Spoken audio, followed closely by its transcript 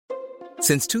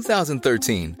Since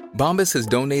 2013, Bombas has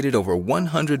donated over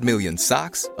 100 million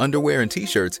socks, underwear, and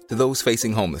T-shirts to those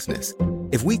facing homelessness.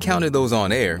 If we counted those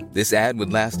on air, this ad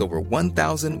would last over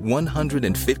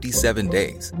 1,157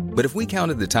 days. But if we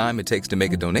counted the time it takes to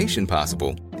make a donation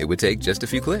possible, it would take just a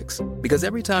few clicks. Because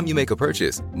every time you make a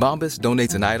purchase, Bombas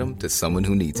donates an item to someone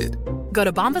who needs it. Go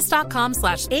to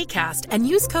bombas.com/ACAST and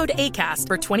use code ACAST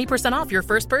for 20% off your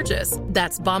first purchase.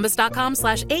 That's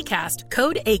bombas.com/ACAST,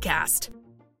 code ACAST.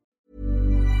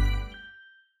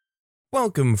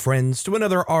 Welcome, friends, to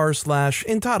another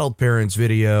rSlash Parents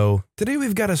video. Today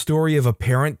we've got a story of a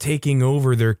parent taking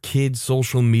over their kid's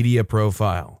social media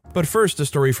profile. But first, a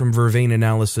story from Vervain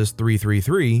Analysis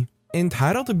 333,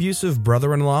 entitled Abusive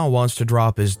Brother-in-Law Wants to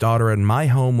Drop His Daughter in My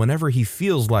Home Whenever He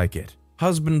Feels Like It.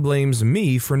 Husband blames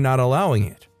me for not allowing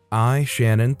it. I,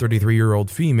 Shannon,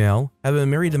 33-year-old female, have been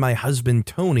married to my husband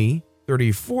Tony,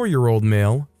 34-year-old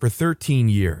male, for 13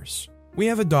 years. We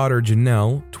have a daughter,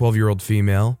 Janelle, 12-year-old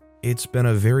female. It's been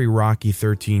a very rocky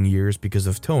 13 years because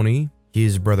of Tony,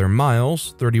 his brother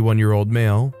Miles, 31-year-old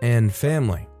male, and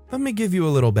family. Let me give you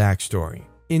a little backstory.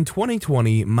 In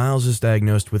 2020, Miles is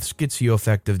diagnosed with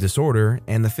schizoaffective disorder,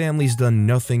 and the family's done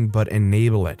nothing but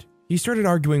enable it. He started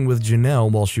arguing with Janelle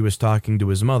while she was talking to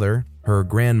his mother, her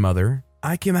grandmother.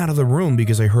 I came out of the room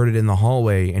because I heard it in the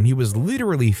hallway, and he was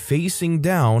literally facing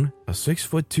down a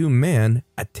 6'2" man,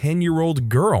 a 10-year-old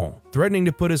girl, threatening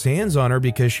to put his hands on her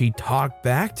because she talked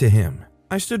back to him.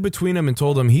 I stood between him and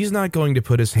told him he's not going to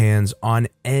put his hands on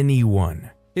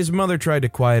anyone. His mother tried to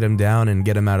quiet him down and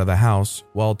get him out of the house,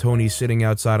 while Tony's sitting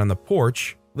outside on the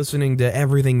porch, listening to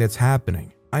everything that's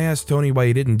happening. I asked Tony why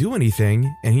he didn't do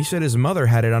anything, and he said his mother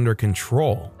had it under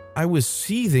control. I was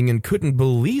seething and couldn't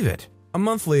believe it. A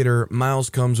month later, Miles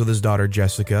comes with his daughter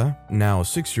Jessica, now a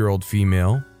 6-year-old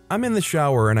female. I'm in the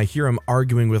shower and I hear him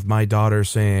arguing with my daughter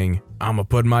saying, "I'ma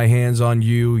put my hands on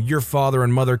you, your father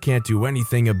and mother can't do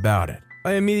anything about it."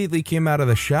 I immediately came out of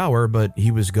the shower, but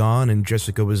he was gone and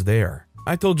Jessica was there.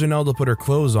 I told Janelle to put her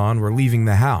clothes on, we're leaving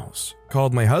the house.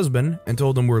 Called my husband and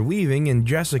told him we're leaving and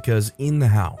Jessica's in the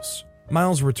house.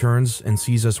 Miles returns and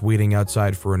sees us waiting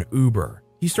outside for an Uber.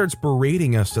 He starts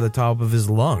berating us to the top of his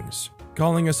lungs,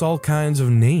 calling us all kinds of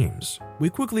names. We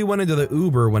quickly went into the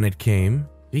Uber when it came.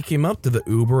 He came up to the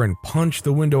Uber and punched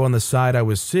the window on the side I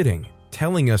was sitting,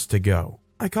 telling us to go.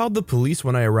 I called the police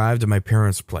when I arrived at my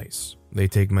parents' place. They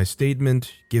take my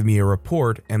statement, give me a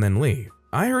report, and then leave.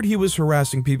 I heard he was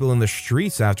harassing people in the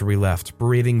streets after we left,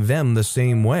 berating them the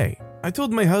same way. I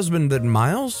told my husband that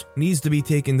Miles needs to be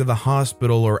taken to the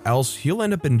hospital or else he'll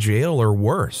end up in jail or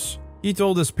worse. He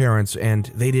told his parents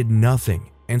and they did nothing.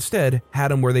 Instead,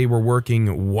 had him where they were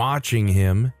working, watching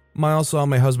him. Miles saw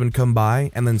my husband come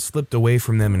by and then slipped away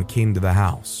from them and came to the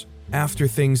house. After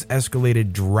things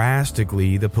escalated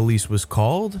drastically, the police was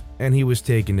called and he was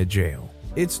taken to jail.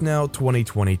 It's now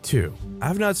 2022.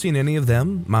 I've not seen any of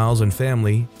them, Miles and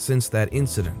family, since that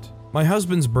incident. My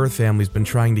husband's birth family's been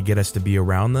trying to get us to be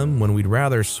around them when we'd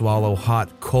rather swallow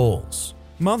hot coals.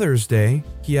 Mother's Day,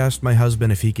 he asked my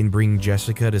husband if he can bring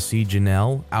Jessica to see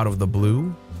Janelle out of the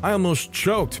blue. I almost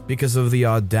choked because of the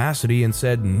audacity and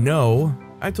said no.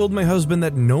 I told my husband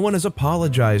that no one has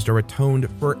apologized or atoned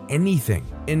for anything,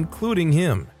 including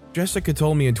him. Jessica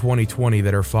told me in 2020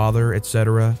 that her father,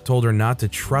 etc., told her not to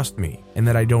trust me and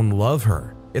that I don't love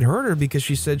her. It hurt her because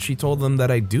she said she told them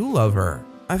that I do love her.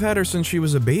 I've had her since she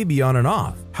was a baby on and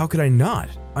off. How could I not?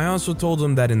 I also told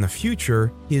him that in the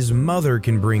future, his mother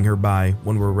can bring her by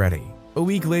when we're ready. A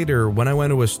week later, when I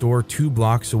went to a store 2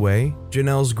 blocks away,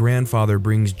 Janelle's grandfather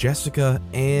brings Jessica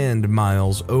and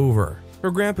Miles over.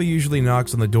 Her grandpa usually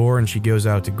knocks on the door and she goes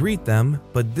out to greet them,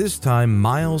 but this time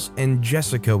Miles and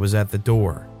Jessica was at the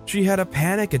door. She had a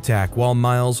panic attack while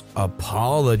Miles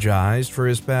apologized for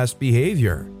his past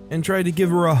behavior and tried to give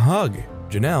her a hug.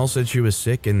 Janelle said she was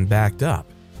sick and backed up.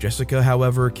 Jessica,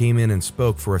 however, came in and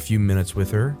spoke for a few minutes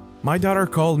with her. My daughter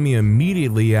called me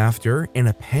immediately after in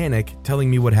a panic,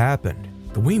 telling me what happened.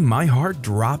 The way my heart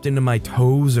dropped into my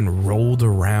toes and rolled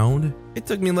around, it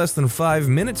took me less than 5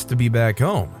 minutes to be back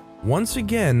home. Once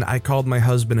again, I called my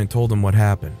husband and told him what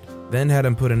happened, then had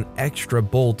him put an extra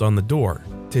bolt on the door.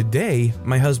 Today,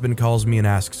 my husband calls me and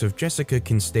asks if Jessica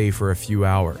can stay for a few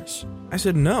hours. I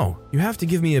said no, you have to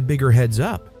give me a bigger heads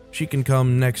up. She can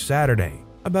come next Saturday.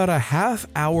 About a half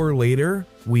hour later,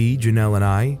 we, Janelle and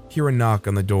I, hear a knock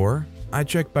on the door. I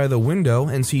check by the window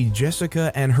and see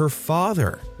Jessica and her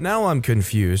father. Now I'm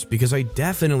confused because I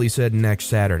definitely said next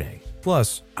Saturday.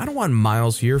 Plus, I don't want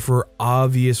Miles here for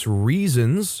obvious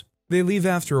reasons. They leave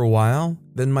after a while,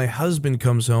 then my husband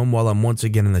comes home while I'm once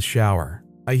again in the shower.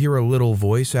 I hear a little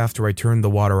voice after I turn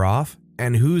the water off,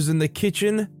 and who's in the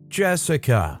kitchen?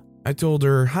 Jessica. I told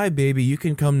her, "Hi baby, you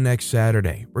can come next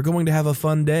Saturday. We're going to have a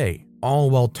fun day." All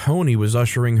while Tony was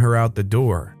ushering her out the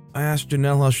door. I asked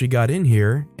Janelle how she got in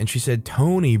here, and she said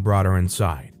Tony brought her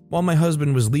inside. While my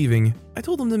husband was leaving, I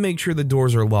told him to make sure the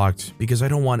doors are locked because I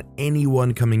don't want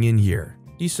anyone coming in here.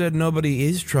 He said nobody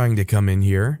is trying to come in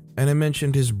here, and I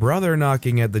mentioned his brother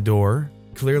knocking at the door.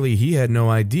 Clearly he had no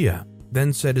idea.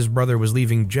 Then said his brother was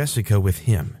leaving Jessica with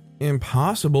him.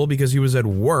 Impossible because he was at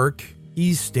work.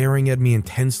 He's staring at me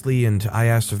intensely and I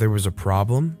asked if there was a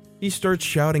problem. He starts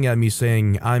shouting at me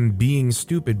saying I'm being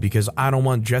stupid because I don't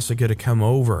want Jessica to come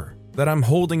over, that I'm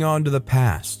holding on to the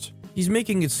past. He's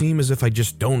making it seem as if I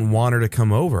just don't want her to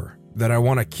come over, that I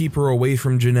want to keep her away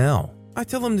from Janelle. I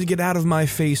tell him to get out of my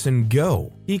face and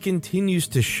go. He continues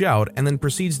to shout and then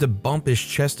proceeds to bump his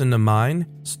chest into mine,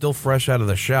 still fresh out of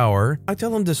the shower. I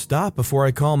tell him to stop before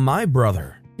I call my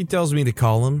brother. He tells me to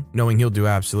call him, knowing he'll do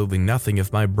absolutely nothing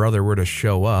if my brother were to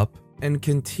show up, and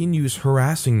continues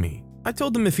harassing me. I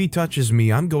told him if he touches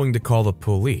me, I'm going to call the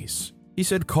police. He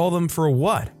said call them for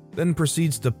what? Then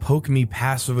proceeds to poke me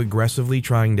passive-aggressively,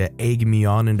 trying to egg me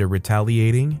on into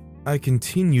retaliating. I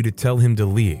continue to tell him to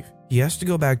leave. He has to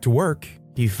go back to work.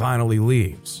 He finally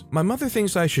leaves. My mother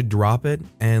thinks I should drop it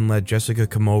and let Jessica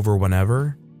come over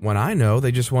whenever, when I know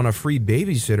they just want a free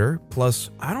babysitter, plus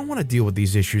I don't want to deal with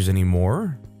these issues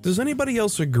anymore. Does anybody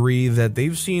else agree that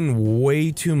they've seen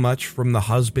way too much from the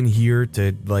husband here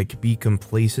to be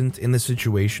complacent in the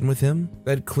situation with him?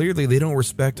 That clearly they don't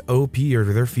respect OP or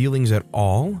their feelings at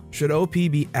all? Should OP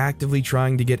be actively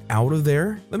trying to get out of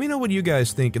there? Let me know what you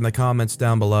guys think in the comments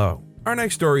down below. Our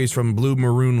next story is from Blue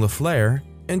Maroon LaFleur.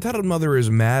 Entitled Mother is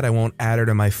mad I won't add her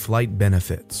to my flight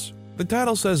benefits. The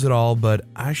title says it all, but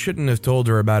I shouldn't have told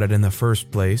her about it in the first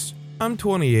place. I'm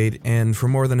 28, and for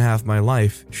more than half my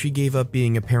life, she gave up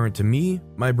being a parent to me,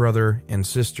 my brother, and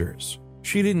sisters.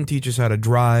 She didn't teach us how to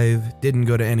drive, didn't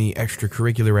go to any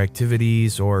extracurricular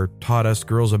activities, or taught us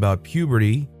girls about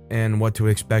puberty and what to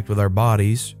expect with our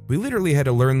bodies. We literally had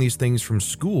to learn these things from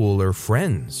school or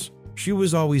friends. She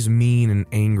was always mean and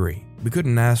angry. We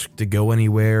couldn't ask to go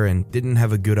anywhere and didn't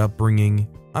have a good upbringing.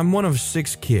 I'm one of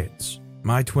 6 kids.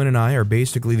 My twin and I are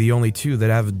basically the only 2 that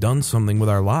have done something with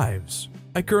our lives.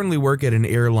 I currently work at an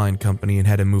airline company and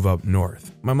had to move up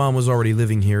north. My mom was already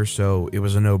living here, so it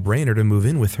was a no-brainer to move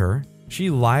in with her. She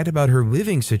lied about her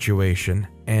living situation,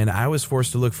 and I was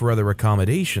forced to look for other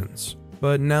accommodations.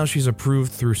 But now she's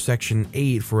approved through Section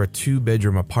 8 for a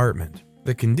 2-bedroom apartment.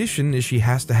 The condition is she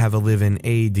has to have a live-in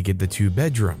aide to get the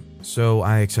 2-bedroom, so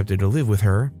I accepted to live with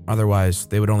her, otherwise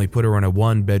they would only put her in a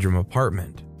 1-bedroom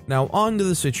apartment. Now on to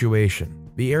the situation.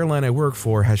 The airline I work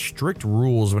for has strict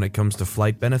rules when it comes to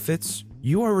flight benefits.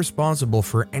 You are responsible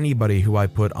for anybody who I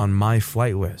put on my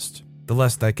flight list. The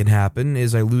less that can happen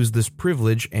is I lose this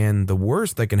privilege, and the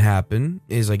worst that can happen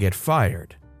is I get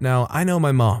fired. Now, I know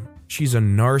my mom. She's a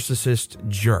narcissist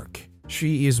jerk.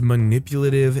 She is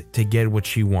manipulative to get what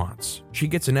she wants. She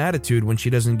gets an attitude when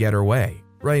she doesn't get her way.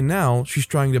 Right now, she's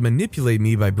trying to manipulate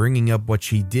me by bringing up what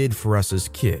she did for us as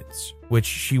kids, which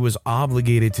she was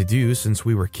obligated to do since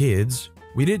we were kids.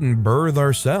 We didn't birth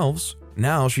ourselves.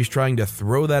 Now she's trying to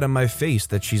throw that in my face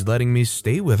that she's letting me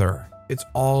stay with her. It's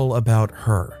all about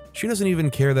her. She doesn't even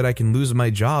care that I can lose my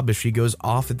job if she goes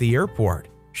off at the airport.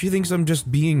 She thinks I'm just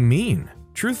being mean.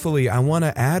 Truthfully, I want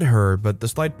to add her, but the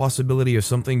slight possibility of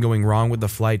something going wrong with the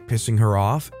flight pissing her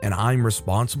off and I'm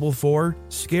responsible for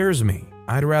scares me.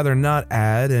 I'd rather not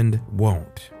add and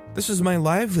won't. This is my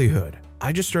livelihood.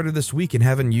 I just started this week and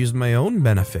haven't used my own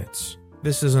benefits.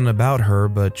 This isn't about her,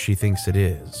 but she thinks it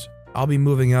is. I'll be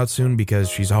moving out soon because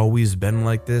she's always been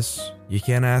like this. You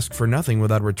can't ask for nothing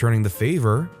without returning the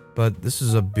favor, but this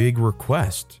is a big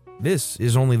request. This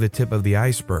is only the tip of the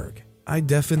iceberg. I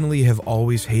definitely have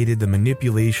always hated the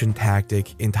manipulation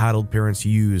tactic entitled parents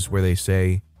use where they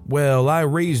say, "Well, I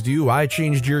raised you, I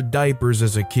changed your diapers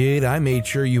as a kid, I made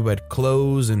sure you had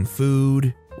clothes and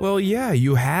food." Well, yeah,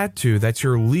 you had to. That's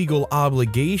your legal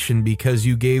obligation because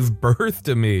you gave birth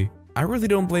to me. I really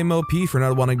don't blame OP for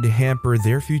not wanting to hamper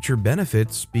their future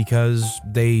benefits because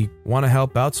they want to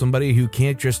help out somebody who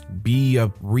can't just be a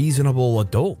reasonable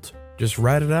adult. Just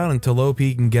write it out until OP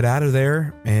can get out of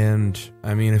there, and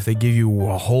if they give you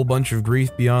a whole bunch of grief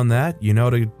beyond that, you know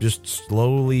to just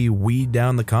slowly weed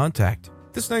down the contact.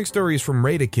 This next story is from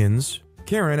Radikins.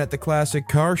 Karen at the classic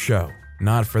car show.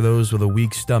 Not for those with a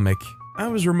weak stomach. I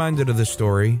was reminded of this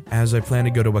story as I plan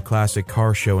to go to a classic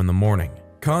car show in the morning.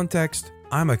 Context: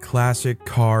 I'm a classic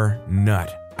car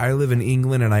nut. I live in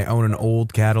England and I own an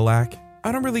old Cadillac.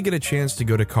 I don't really get a chance to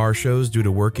go to car shows due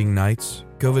to working nights.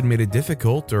 COVID made it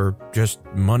difficult, or just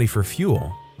money for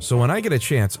fuel. So when I get a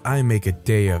chance, I make a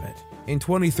day of it. In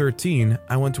 2013,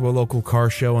 I went to a local car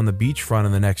show on the beachfront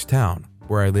in the next town.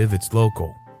 Where I live, it's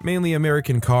local. Mainly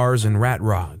American cars and rat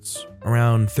rods.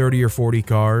 Around 30 or 40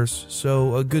 cars,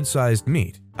 so a good-sized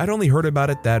meet. I'd only heard about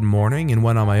it that morning and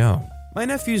went on my own. My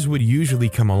nephews would usually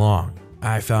come along.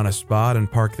 I found a spot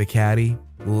and parked the caddy.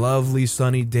 Lovely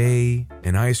sunny day,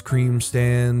 an ice cream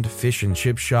stand, fish and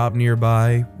chip shop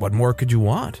nearby. What more could you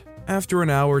want? After an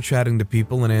hour chatting to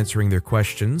people and answering their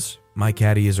questions, my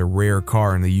caddy is a rare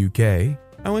car in the UK,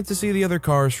 I went to see the other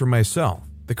cars for myself.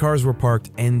 The cars were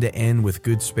parked end to end with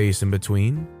good space in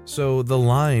between, so the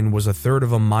line was a third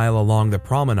of a mile along the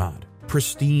promenade.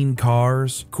 Pristine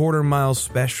cars, quarter-mile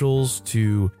specials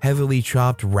to heavily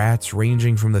chopped rats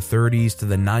ranging from the 30s to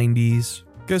the 90s.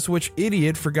 Guess which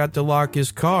idiot forgot to lock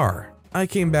his car? I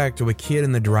came back to a kid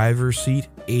in the driver's seat,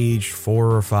 aged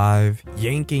 4 or 5,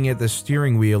 yanking at the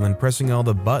steering wheel and pressing all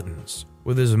the buttons,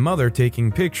 with his mother taking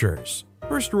pictures.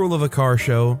 First rule of a car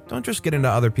show, don't just get into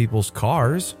other people's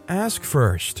cars, ask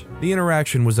first. The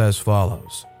interaction was as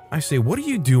follows. I say, "What are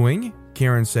you doing?"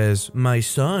 Karen says, "My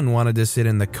son wanted to sit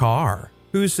in the car."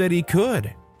 "Who said he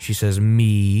could?" She says,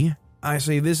 "Me." I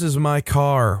say, "This is my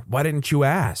car. Why didn't you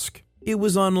ask?" "It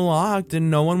was unlocked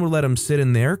and no one would let him sit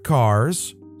in their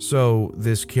cars." So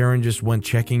this Karen just went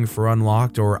checking for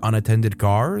unlocked or unattended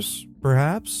cars,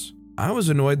 perhaps? I was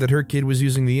annoyed that her kid was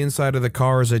using the inside of the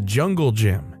car as a jungle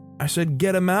gym. I said,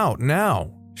 "Get him out,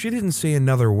 now." She didn't say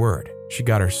another word. She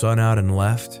got her son out and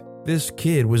left. This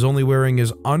kid was only wearing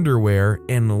his underwear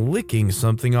and licking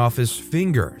something off his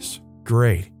fingers.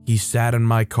 Great, he sat in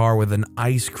my car with an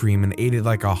ice cream and ate it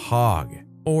like a hog.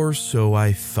 Or so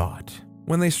I thought.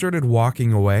 When they started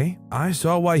walking away, I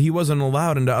saw why he wasn't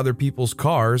allowed into other people's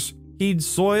cars. He'd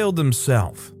soiled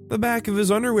himself. The back of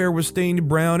his underwear was stained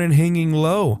brown and hanging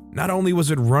low. Not only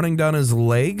was it running down his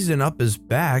legs and up his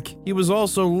back, he was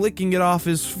also licking it off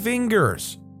his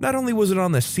fingers. Not only was it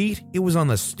on the seat, it was on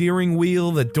the steering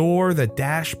wheel, the door, the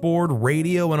dashboard,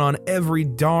 radio, and on every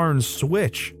darn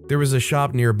switch. There was a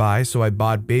shop nearby, so I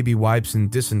bought baby wipes and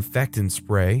disinfectant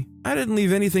spray. I didn't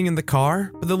leave anything in the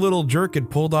car, but the little jerk had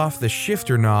pulled off the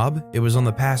shifter knob, it was on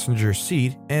the passenger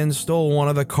seat, and stole one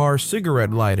of the car's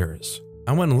cigarette lighters.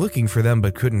 I went looking for them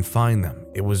but couldn't find them.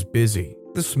 It was busy.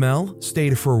 The smell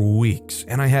stayed for weeks,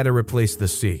 and I had to replace the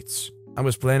seats. I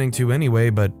was planning to anyway,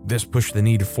 but this pushed the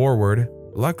need forward.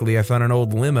 Luckily, I found an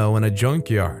old limo in a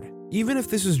junkyard. Even if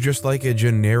this is just like a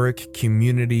generic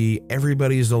community,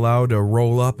 everybody's allowed to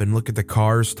roll up and look at the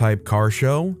cars type car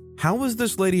show, how was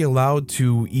this lady allowed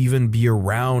to even be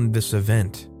around this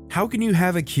event? How can you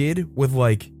have a kid with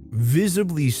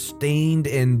visibly stained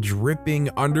and dripping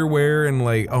underwear and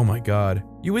oh my god.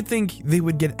 You would think they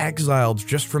would get exiled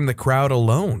just from the crowd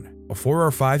alone. A 4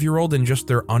 or 5-year-old in just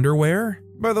their underwear?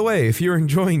 By the way, if you're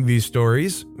enjoying these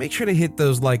stories, make sure to hit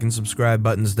those like and subscribe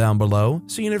buttons down below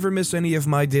so you never miss any of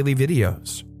my daily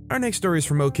videos. Our next story is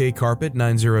from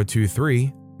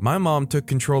OKCarpet9023. My mom took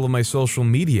control of my social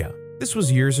media. This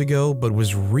was years ago, but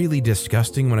was really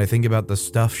disgusting when I think about the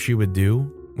stuff she would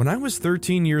do. When I was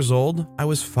 13 years old, I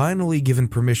was finally given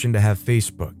permission to have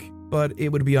Facebook, but it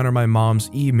would be under my mom's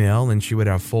email and she would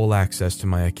have full access to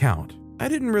my account. I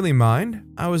didn't really mind.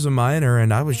 I was a minor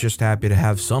and I was just happy to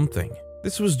have something.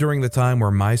 This was during the time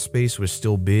where MySpace was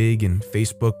still big and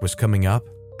Facebook was coming up.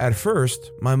 At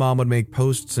first, my mom would make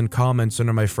posts and comments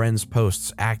under my friends'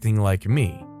 posts acting like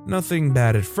me. Nothing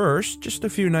bad at first, just a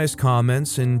few nice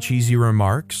comments and cheesy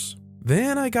remarks.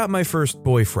 Then I got my first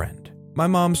boyfriend. My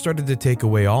mom started to take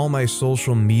away all my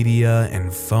social media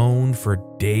and phone for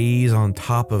days on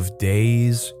top of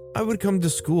days. I would come to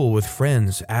school with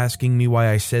friends asking me why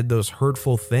I said those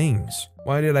hurtful things.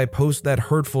 Why did I post that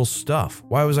hurtful stuff?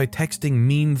 Why was I texting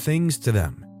mean things to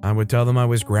them? I would tell them I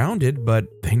was grounded, but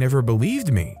they never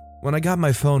believed me. When I got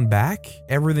my phone back,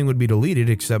 everything would be deleted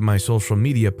except my social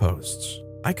media posts.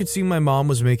 I could see my mom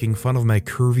was making fun of my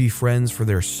curvy friends for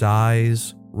their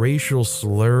size, racial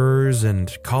slurs,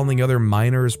 and calling other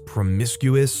minors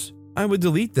promiscuous. I would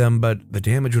delete them, but the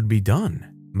damage would be done.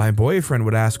 My boyfriend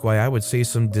would ask why I would say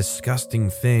some disgusting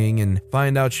thing and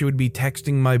find out she would be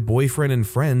texting my boyfriend and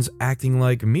friends acting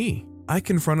like me. I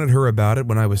confronted her about it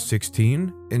when I was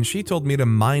 16, and she told me to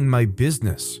mind my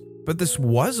business. But this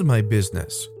was my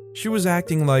business. She was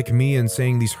acting like me and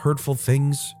saying these hurtful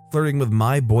things, flirting with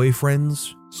my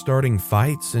boyfriends, starting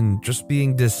fights, and just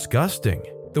being disgusting.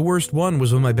 The worst one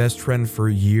was when my best friend for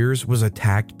years was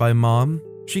attacked by mom.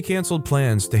 She canceled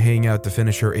plans to hang out to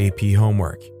finish her AP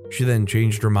homework. She then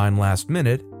changed her mind last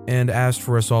minute and asked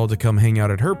for us all to come hang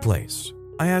out at her place.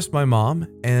 I asked my mom,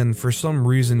 and for some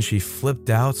reason she flipped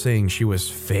out saying she was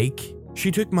fake.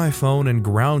 She took my phone and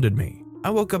grounded me. I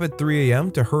woke up at 3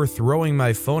 a.m. to her throwing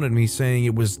my phone at me saying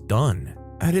it was done.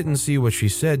 I didn't see what she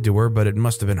said to her, but it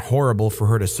must have been horrible for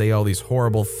her to say all these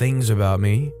horrible things about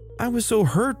me. I was so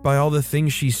hurt by all the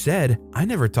things she said, I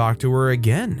never talked to her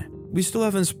again. We still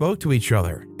haven't spoke to each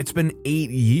other. It's been 8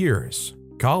 years.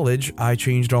 College, I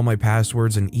changed all my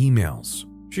passwords and emails.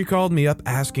 She called me up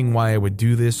asking why I would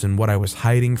do this and what I was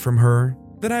hiding from her.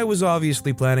 That I was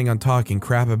obviously planning on talking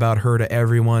crap about her to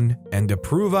everyone, and to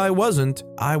prove I wasn't,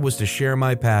 I was to share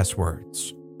my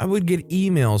passwords. I would get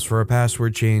emails for a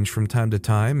password change from time to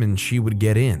time, and she would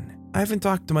get in. I haven't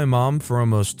talked to my mom for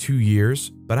almost 2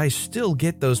 years, but I still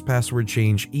get those password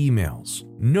change emails,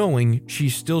 knowing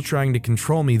she's still trying to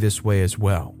control me this way as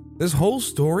well. This whole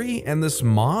story and this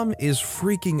mom is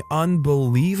freaking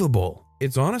unbelievable.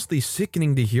 It's honestly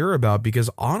sickening to hear about because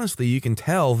honestly you can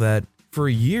tell that for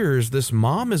years, this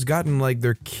mom has gotten like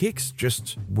their kicks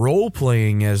just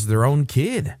role-playing as their own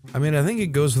kid. I mean, I think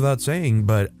it goes without saying,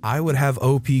 but I would have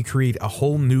OP create a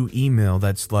whole new email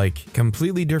that's like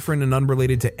completely different and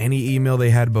unrelated to any email they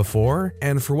had before.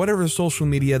 And for whatever social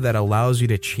media that allows you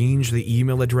to change the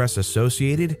email address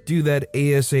associated, do that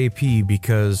ASAP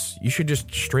because you should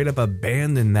just straight up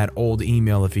abandon that old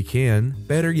email if you can.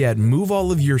 Better yet, move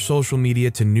all of your social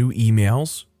media to new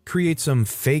emails. Create some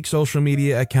fake social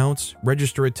media accounts,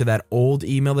 register it to that old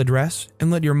email address,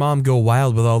 and let your mom go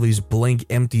wild with all these blank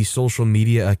empty social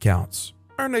media accounts.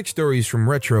 Our next story is from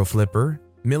Retro Flipper.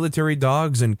 Military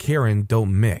dogs and Karen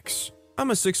don't mix. I'm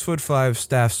a 6'5"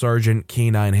 staff sergeant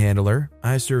canine handler.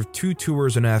 I served 2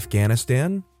 tours in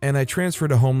Afghanistan, and I transferred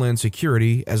to Homeland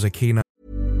Security as a canine.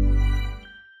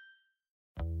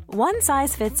 One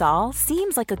size fits all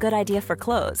seems like a good idea for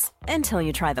clothes until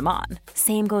you try them on.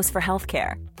 Same goes for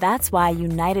healthcare. That's why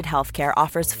United Healthcare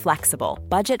offers flexible,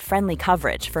 budget-friendly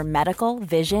coverage for medical,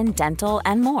 vision, dental,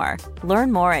 and more.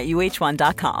 Learn more at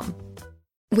uh1.com.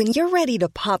 When you're ready to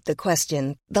pop the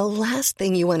question, the last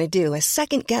thing you want to do is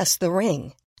second-guess the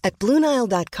ring. At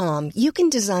BlueNile.com, you can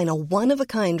design a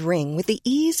one-of-a-kind ring with the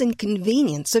ease and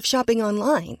convenience of shopping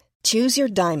online. Choose your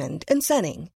diamond and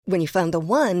setting. When you find the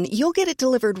one, you'll get it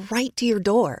delivered right to your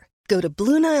door. Go to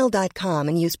BlueNile.com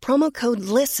and use promo code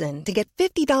LISTEN to get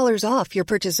 $50 off your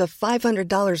purchase of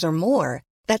 $500 or more.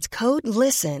 That's code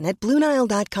LISTEN at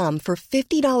BlueNile.com for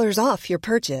 $50 off your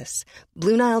purchase.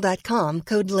 BlueNile.com,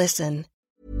 code LISTEN.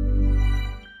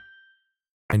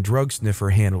 And drug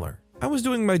sniffer handler. I was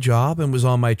doing my job and was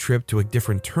on my trip to a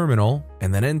different terminal,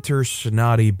 and then enter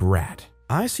Snotty Brat.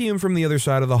 I see him from the other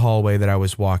side of the hallway that I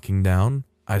was walking down.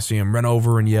 I see him run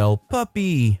over and yell,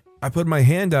 "Puppy!" I put my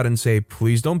hand out and say,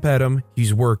 "Please don't pet him,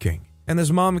 he's working." And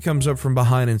his mom comes up from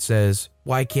behind and says,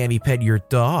 "Why can't he pet your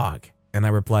dog?" And I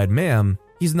replied, "Ma'am,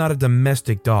 he's not a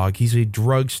domestic dog, he's a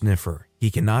drug sniffer. He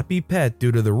cannot be pet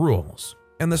due to the rules."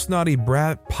 And the snotty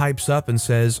brat pipes up and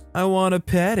says, "I want to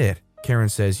pet it." Karen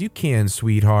says, "You can,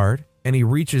 sweetheart." And he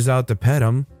reaches out to pet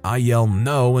him. I yell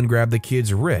no and grab the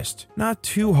kid's wrist. Not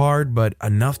too hard, but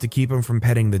enough to keep him from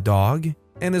petting the dog.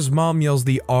 And his mom yells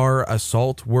the R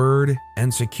assault word,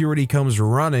 and security comes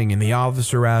running and the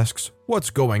officer asks, "What's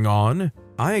going on?"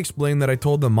 I explain that I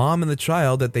told the mom and the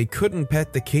child that they couldn't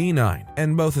pet the canine,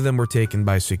 and both of them were taken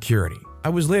by security. I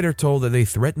was later told that they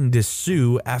threatened to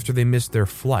sue after they missed their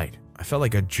flight. I felt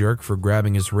like a jerk for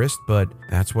grabbing his wrist, but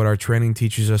that's what our training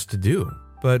teaches us to do.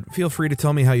 But feel free to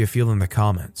tell me how you feel in the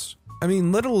comments. I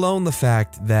mean, let alone the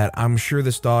fact that I'm sure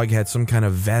this dog had some kind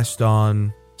of vest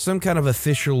on, some kind of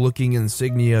official looking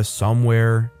insignia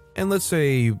somewhere. And let's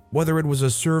say whether it was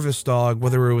a service dog,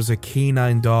 whether it was a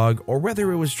canine dog, or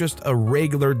whether it was just a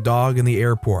regular dog in the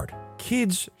airport.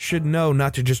 Kids should know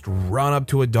not to just run up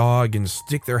to a dog and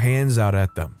stick their hands out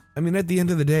at them. I mean, at the end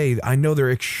of the day, I know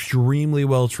they're extremely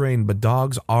well trained, but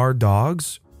dogs are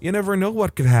dogs. You never know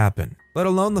what could happen. Let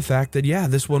alone the fact that, yeah,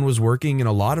 this one was working, and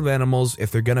a lot of animals,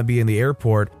 if they're gonna be in the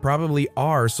airport, probably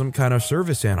are some kind of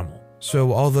service animal.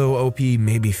 So although OP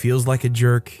maybe feels like a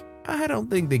jerk, I don't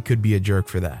think they could be a jerk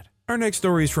for that. Our next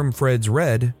story is from Fred's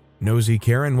Red. Nosy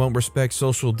Karen won't respect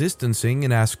social distancing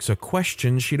and asks a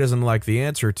question she doesn't like the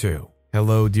answer to.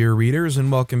 Hello, dear readers, and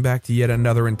welcome back to yet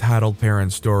another Entitled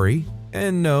Parent story.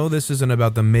 And no, this isn't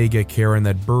about the mega Karen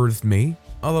that birthed me,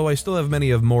 although I still have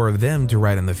many more of them to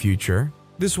write in the future.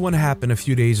 This one happened a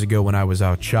few days ago when I was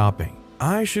out shopping.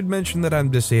 I should mention that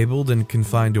I'm disabled and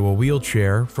confined to a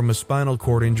wheelchair from a spinal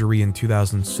cord injury in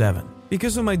 2007.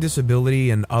 Because of my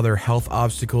disability and other health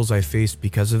obstacles I faced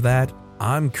because of that,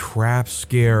 I'm crap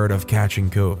scared of catching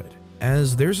COVID,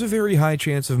 as there's a very high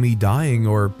chance of me dying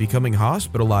or becoming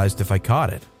hospitalized if I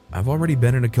caught it. I've already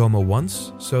been in a coma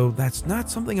once, so that's not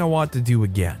something I want to do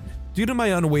again. Due to my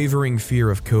unwavering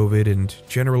fear of COVID and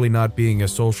generally not being a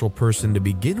social person to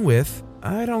begin with,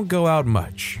 I don't go out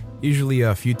much, usually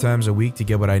a few times a week to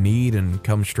get what I need and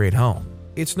come straight home.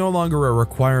 It's no longer a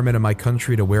requirement in my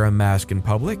country to wear a mask in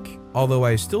public, although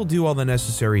I still do all the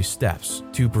necessary steps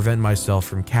to prevent myself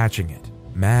from catching it.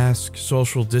 Mask,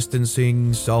 social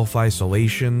distancing,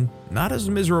 self-isolation, not as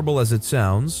miserable as it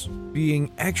sounds,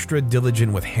 being extra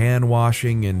diligent with hand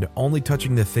washing and only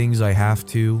touching the things I have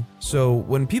to. So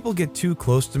when people get too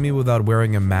close to me without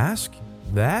wearing a mask,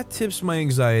 that tips my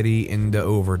anxiety into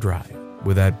overdrive.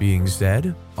 With that being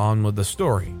said, on with the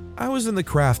story. I was in the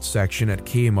craft section at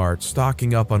Kmart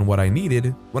stocking up on what I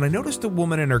needed when I noticed a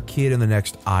woman and her kid in the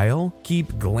next aisle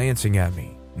keep glancing at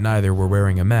me. Neither were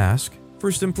wearing a mask.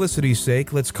 For simplicity's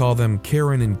sake, let's call them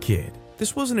Karen and Kid.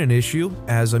 This wasn't an issue,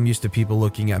 as I'm used to people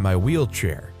looking at my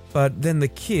wheelchair. But then the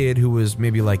kid, who was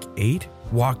maybe like 8,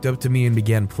 walked up to me and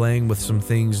began playing with some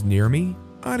things near me.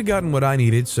 I'd gotten what I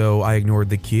needed, so I ignored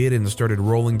the kid and started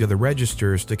rolling to the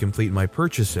registers to complete my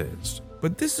purchases.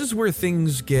 But this is where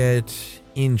things get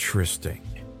interesting.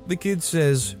 The kid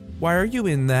says, "Why are you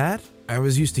in that?" I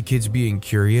was used to kids being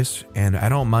curious, and I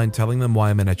don't mind telling them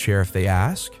why I'm in a chair if they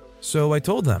ask. So I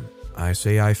told them. I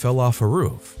say I fell off a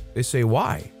roof. They say,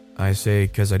 "Why?" I say,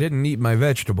 "'Cause I didn't eat my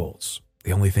vegetables."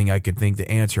 The only thing I could think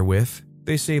to answer with.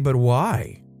 They say, "But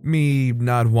why?" Me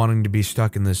not wanting to be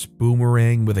stuck in this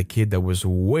boomerang with a kid that was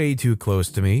way too close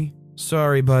to me.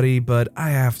 "Sorry, buddy, but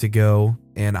I have to go,"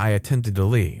 and I attempted to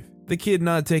leave. The kid,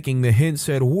 not taking the hint,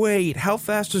 said, "Wait, how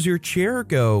fast does your chair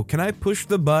go? Can I push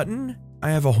the button?"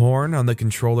 I have a horn on the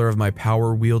controller of my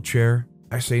power wheelchair.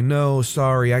 I say, "No,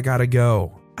 sorry, I gotta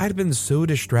go." I'd been so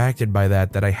distracted by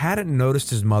that I hadn't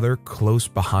noticed his mother close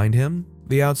behind him.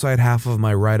 The outside half of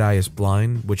my right eye is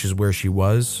blind, which is where she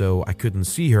was, so I couldn't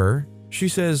see her. She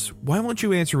says, "Why won't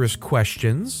you answer his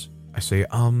questions?" I say,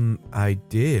 I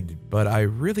did, but I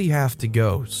really have to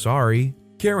go, sorry."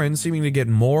 Karen, seeming to get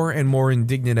more and more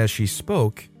indignant as she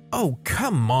spoke, "Oh,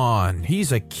 come on,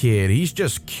 he's a kid, he's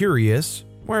just curious.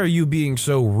 Why are you being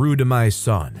so rude to my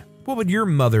son? What would your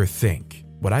mother think?"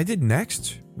 What I did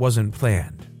next wasn't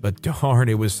planned, but darn,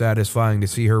 it was satisfying to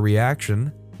see her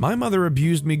reaction. My mother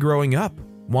abused me growing up,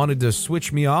 wanted to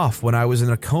switch me off when I was in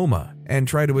a coma, and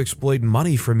tried to exploit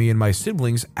money from me and my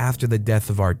siblings after the death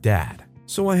of our dad.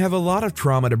 So I have a lot of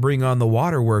trauma to bring on the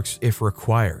waterworks if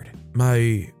required.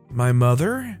 My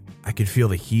mother? I could feel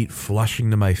the heat flushing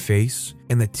to my face,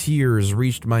 and the tears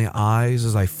reached my eyes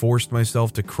as I forced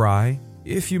myself to cry.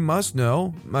 If you must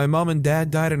know, my mom and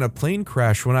dad died in a plane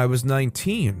crash when I was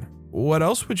 19. What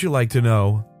else would you like to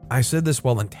know? I said this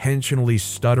while intentionally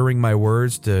stuttering my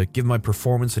words to give my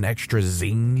performance an extra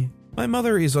zing. My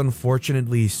mother is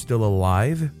unfortunately still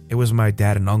alive. It was my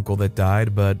dad and uncle that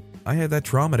died, but I had that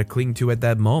trauma to cling to at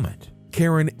that moment.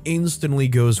 Karen instantly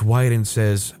goes white and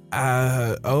says,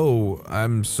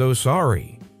 I'm so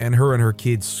sorry," and her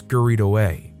kids scurried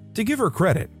away. To give her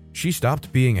credit, she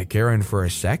stopped being a Karen for a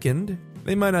second.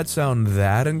 They might not sound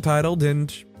that entitled,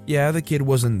 and yeah, the kid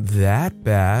wasn't that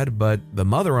bad, but the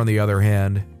mother, on the other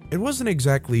hand, it wasn't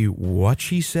exactly what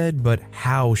she said, but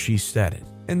how she said it.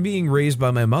 And being raised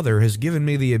by my mother has given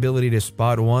me the ability to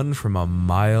spot one from a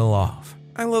mile off.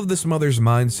 I love this mother's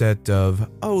mindset of,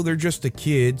 "Oh, they're just a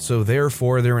kid, so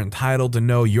therefore they're entitled to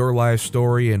know your life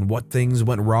story and what things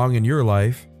went wrong in your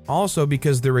life." Also,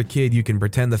 because they're a kid, you can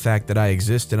pretend the fact that I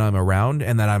exist and I'm around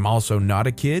and that I'm also not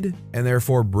a kid, and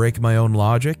therefore break my own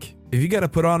logic. If you gotta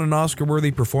put on an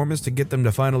Oscar-worthy performance to get them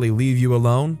to finally leave you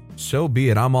alone, so be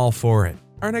it, I'm all for it.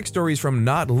 Our next story is from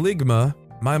Not Ligma.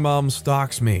 My mom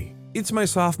stalks me. It's my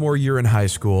sophomore year in high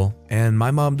school, and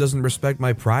my mom doesn't respect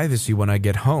my privacy when I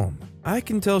get home. I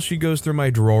can tell she goes through my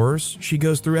drawers, she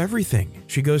goes through everything.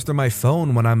 She goes through my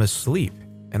phone when I'm asleep.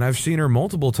 And I've seen her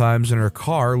multiple times in her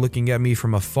car looking at me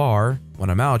from afar. When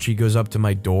I'm out, she goes up to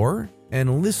my door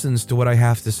and listens to what I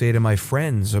have to say to my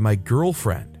friends or my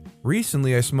girlfriend.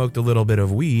 Recently, I smoked a little bit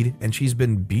of weed and she's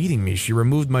been beating me. She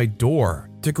removed my door,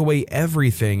 took away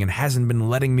everything, and hasn't been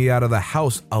letting me out of the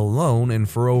house alone and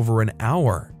for over an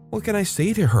hour. What can I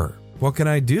say to her? What can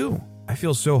I do? I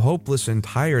feel so hopeless and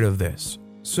tired of this.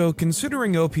 So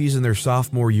considering OP's in their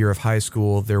sophomore year of high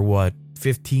school, they're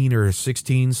 15 or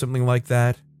 16, something like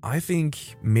that. I think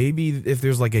maybe if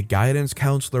there's like a guidance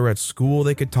counselor at school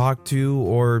they could talk to,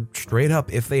 or straight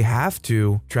up, if they have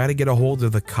to, try to get a hold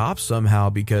of the cops somehow,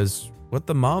 because what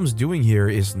the mom's doing here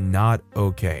is not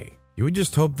okay. You would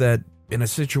just hope that in a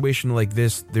situation like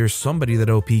this, there's somebody that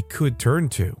OP could turn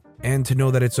to, and to know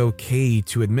that it's okay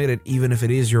to admit it even if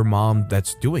it is your mom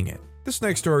that's doing it. This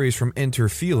next story is from Enter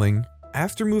Feeling.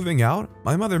 After moving out,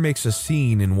 my mother makes a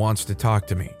scene and wants to talk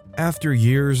to me. After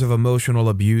years of emotional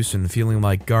abuse and feeling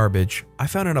like garbage, I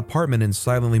found an apartment and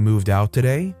silently moved out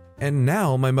today. And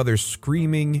now my mother's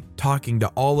screaming, talking to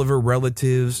all of her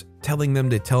relatives, telling them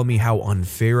to tell me how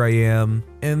unfair I am,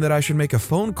 and that I should make a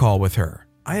phone call with her.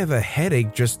 I have a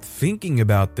headache just thinking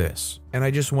about this, and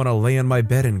I just want to lay on my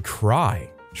bed and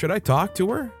cry. Should I talk to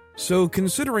her? So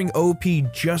considering OP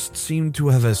just seemed to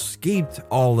have escaped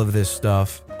all of this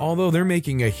stuff, although they're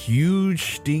making a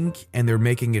huge stink and they're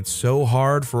making it so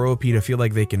hard for OP to feel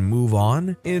like they can move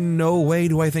on, in no way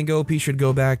do I think OP should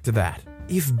go back to that.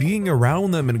 If being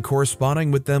around them and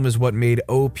corresponding with them is what made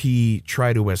OP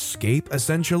try to escape,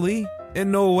 essentially,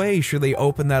 in no way should they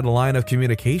open that line of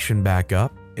communication back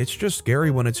up. It's just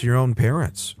scary when it's your own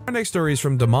parents. Our next story is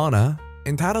from Damana.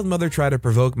 Entitled mother tried to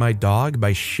provoke my dog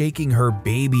by shaking her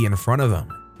baby in front of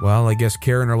him. Well, I guess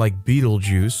Karen are like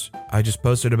Beetlejuice. I just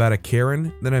posted about a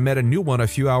Karen, then I met a new one a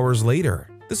few hours later.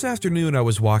 This afternoon I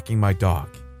was walking my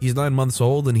dog. He's 9 months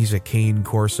old and he's a cane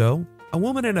corso. A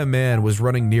woman and a man was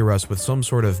running near us with some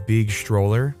sort of big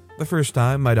stroller. The first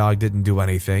time my dog didn't do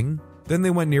anything. Then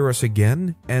they went near us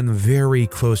again and very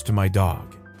close to my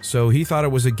dog. So he thought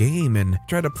it was a game and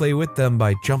tried to play with them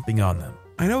by jumping on them.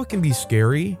 I know it can be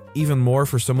scary, even more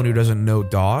for someone who doesn't know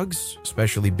dogs,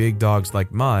 especially big dogs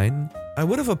like mine. I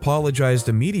would have apologized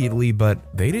immediately, but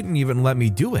they didn't even let me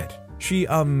do it. She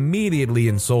immediately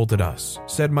insulted us,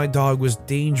 said my dog was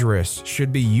dangerous,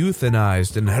 should be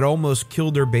euthanized, and had almost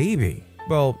killed her baby.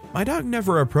 Well, my dog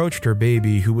never approached her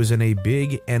baby, who was in a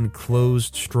big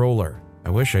enclosed stroller.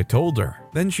 I wish I told her.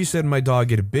 Then she said my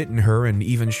dog had bitten her and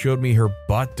even showed me her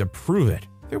butt to prove it.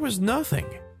 There was nothing.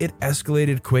 It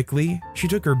escalated quickly. She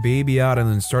took her baby out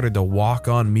and then started to walk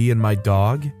on me and my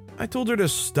dog. I told her to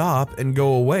stop and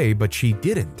go away, but she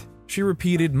didn't. She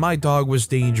repeated my dog was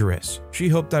dangerous. She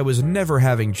hoped I was never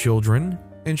having children,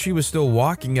 and she was still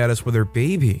walking at us with her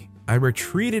baby. I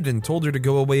retreated and told her to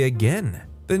go away again.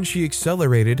 Then she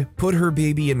accelerated, put her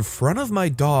baby in front of my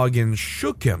dog and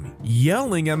shook him,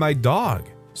 yelling at my dog.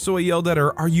 So I yelled at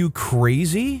her, "Are you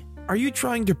crazy? Are you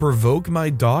trying to provoke my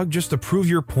dog just to prove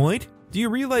your point? Do you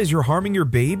realize you're harming your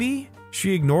baby?"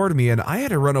 She ignored me and I had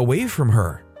to run away from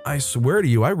her. I swear to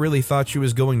you, I really thought she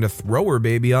was going to throw her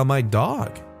baby on my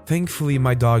dog. Thankfully,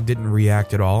 my dog didn't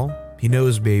react at all. He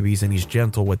knows babies and he's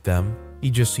gentle with them. He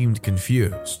just seemed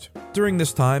confused. During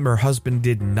this time, her husband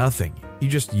did nothing. He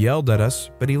just yelled at us,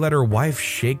 but he let her wife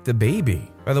shake the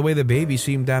baby. By the way the baby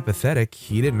seemed apathetic,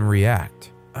 he didn't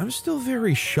react. I'm still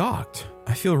very shocked.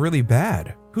 I feel really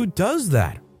bad. Who does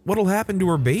that? What'll happen to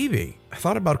her baby? I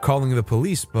thought about calling the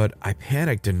police, but I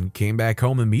panicked and came back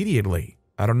home immediately.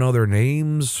 I don't know their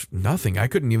names, nothing. I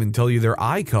couldn't even tell you their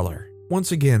eye color.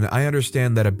 Once again, I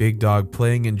understand that a big dog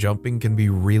playing and jumping can be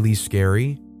really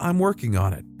scary. I'm working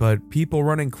on it, but people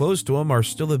running close to him are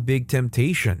still a big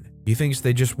temptation. He thinks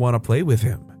they just want to play with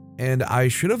him. And I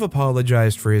should have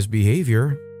apologized for his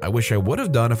behavior. I wish I would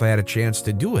have done if I had a chance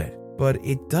to do it. But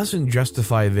it doesn't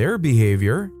justify their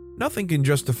behavior. Nothing can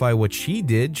justify what she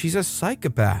did. She's a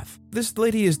psychopath. This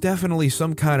lady is definitely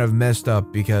some kind of messed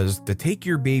up, because to take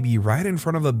your baby right in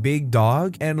front of a big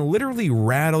dog and literally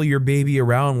rattle your baby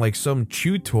around like some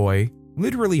chew toy,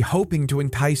 literally hoping to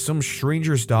entice some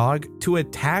stranger's dog to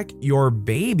attack your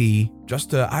baby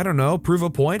just to, I don't know, prove a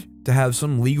point, to have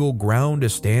some legal ground to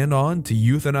stand on to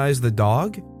euthanize the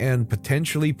dog and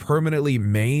potentially permanently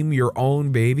maim your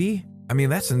own baby? I mean,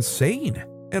 that's insane.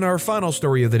 And our final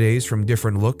story of the day is from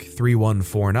Different Look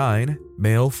 3149,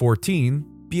 male 14,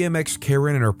 BMX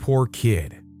Karen and her poor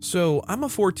kid. So I'm a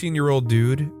 14-year-old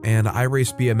dude and I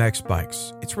race BMX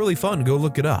bikes. It's really fun, go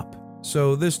look it up.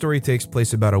 So this story takes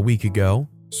place about a week ago.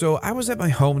 So I was at my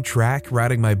home track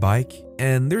riding my bike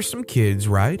and there's some kids,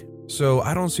 right? So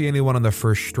I don't see anyone on the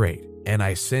first straight. And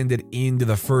I send it into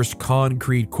the first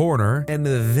concrete corner and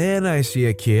then I see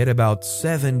a kid about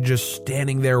 7 just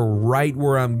standing there right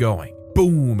where I'm going.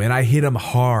 Boom, and I hit him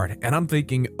hard, and I'm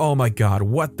thinking, oh my god,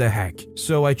 what the heck?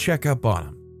 So I check up on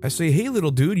him. I say, hey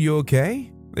little dude, you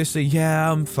okay? They say, yeah,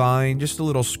 I'm fine, just a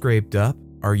little scraped up.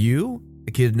 Are you?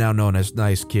 The kid now known as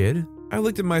Nice Kid. I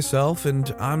looked at myself,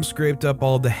 and I'm scraped up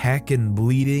all the heck and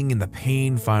bleeding, and the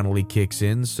pain finally kicks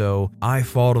in, so I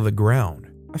fall to the ground.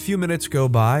 A few minutes go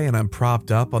by, and I'm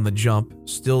propped up on the jump,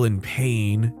 still in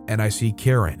pain, and I see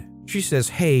Karen. She says,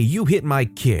 hey, you hit my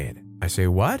kid. I say,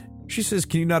 what? She says,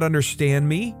 can you not understand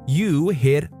me? You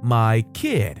hit my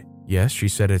kid. Yes, she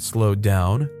said it slowed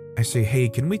down. I say, hey,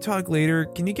 can we talk later?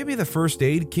 Can you give me the first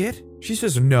aid kit? She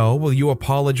says, no. Will you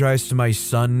apologize to my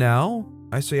son now?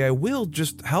 I say, I will.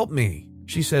 Just help me.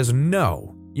 She says,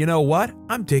 no. You know what?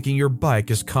 I'm taking your bike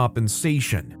as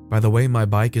compensation. By the way, my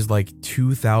bike is like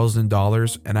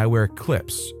 $2,000 and I wear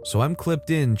clips. So I'm clipped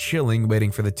in, chilling,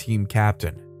 waiting for the team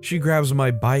captain. She grabs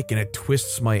my bike and it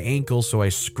twists my ankle, so I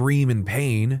scream in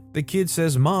pain. The kid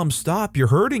says, "Mom, stop, you're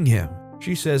hurting him."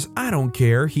 She says, "I don't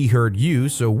care, he hurt you,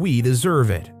 so we deserve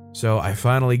it." So I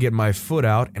finally get my foot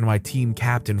out and my team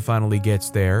captain finally gets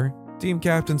there. Team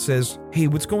captain says, "Hey,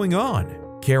 what's going on?"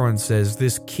 Karen says,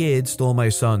 "This kid stole my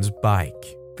son's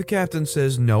bike." The captain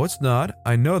says, "No, it's not.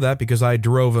 I know that because I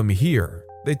drove him here."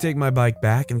 They take my bike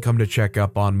back and come to check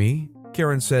up on me.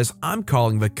 Karen says, "I'm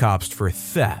calling the cops for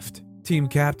theft." Team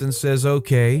captain says,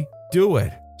 "Okay, do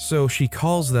it." So she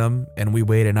calls them and we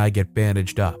wait and I get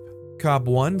bandaged up. Cop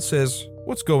 1 says,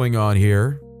 "What's going on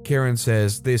here?" Karen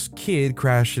says, "This kid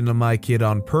crashed into my kid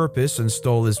on purpose and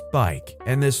stole his bike,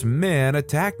 and this man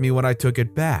attacked me when I took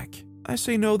it back." I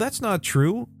say, "No, that's not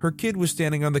true. Her kid was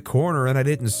standing on the corner and I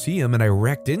didn't see him and I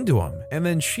wrecked into him. And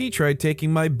then she tried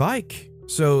taking my bike."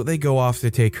 So they go off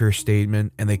to take her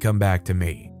statement and they come back to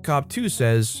me. Cop 2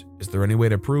 says, "Is there any way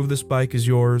to prove this bike is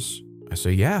yours?" I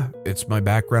say, "Yeah, it's my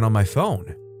background on my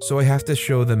phone." So I have to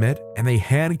show them it, and they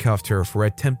handcuffed her for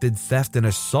attempted theft and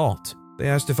assault. They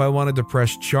asked if I wanted to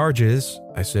press charges.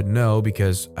 I said no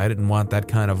because I didn't want that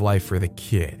kind of life for the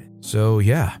kid. So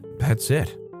yeah, that's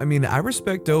it. I mean, I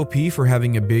respect OP for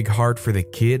having a big heart for the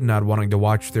kid, not wanting to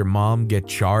watch their mom get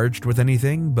charged with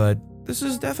anything, but this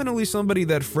is definitely somebody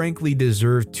that frankly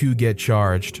deserved to get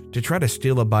charged. To try to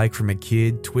steal a bike from a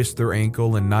kid, twist their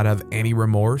ankle, and not have any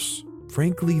remorse.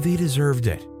 Frankly, they deserved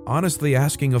it. Honestly,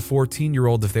 asking a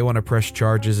 14-year-old if they want to press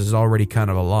charges is already kind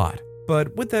of a lot.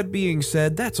 But with that being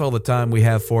said, that's all the time we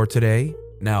have for today.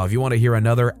 Now, if you want to hear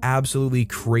another absolutely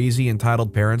crazy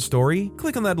entitled parent story,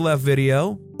 click on that left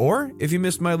video. Or, if you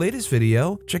missed my latest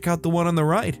video, check out the one on the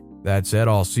right. That's it,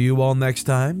 I'll see you all next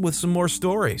time with some more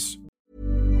stories.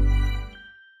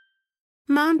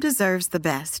 Mom deserves the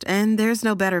best, and there's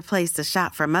no better place to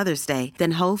shop for Mother's Day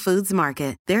than Whole Foods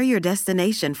Market. They're your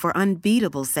destination for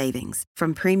unbeatable savings,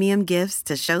 from premium gifts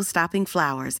to show-stopping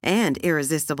flowers and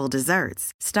irresistible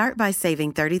desserts. Start by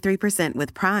saving 33%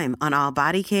 with Prime on all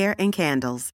body care and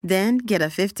candles. Then get a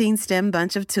 15-stem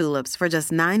bunch of tulips for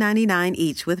just $9.99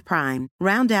 each with Prime.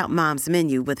 Round out Mom's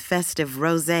menu with festive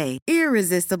rosé,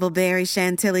 irresistible berry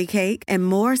chantilly cake, and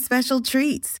more special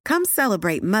treats. Come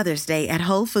celebrate Mother's Day at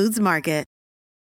Whole Foods Market.